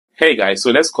Hey guys, so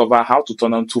let's cover how to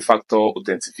turn on two-factor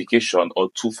authentication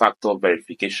or two-factor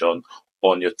verification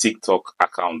on your TikTok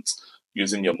account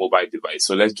using your mobile device.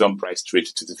 So let's jump right straight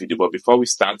to the video. But before we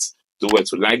start, don't forget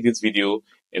to like this video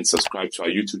and subscribe to our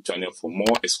YouTube channel for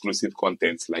more exclusive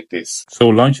content like this. So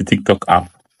launch the TikTok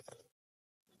app.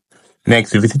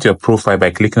 Next, you visit your profile by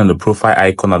clicking on the profile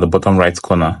icon at the bottom right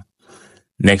corner.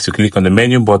 Next, you click on the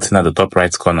menu button at the top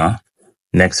right corner.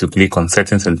 Next, you click on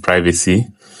settings and privacy.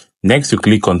 Next, you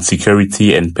click on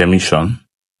security and permission.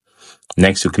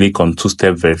 Next, you click on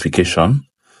two-step verification.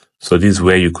 So this is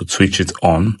where you could switch it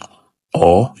on,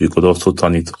 or you could also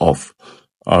turn it off.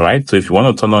 All right. So if you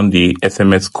want to turn on the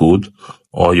SMS code,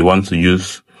 or you want to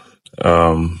use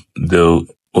the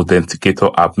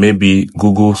Authenticator app, maybe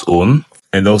Google's own,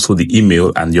 and also the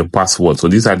email and your password. So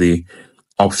these are the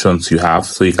options you have.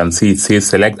 So you can see it says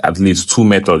select at least 2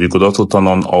 methods. You could also turn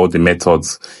on all the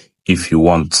methods if you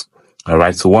want. All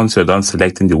right. So once you're done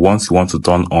selecting the ones you want to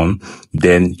turn on,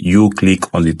 then you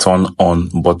click on the turn on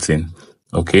button.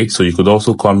 Okay. So you could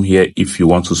also come here if you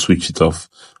want to switch it off.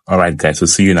 All right, guys. So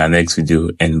see you in our next video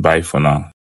and bye for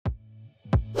now.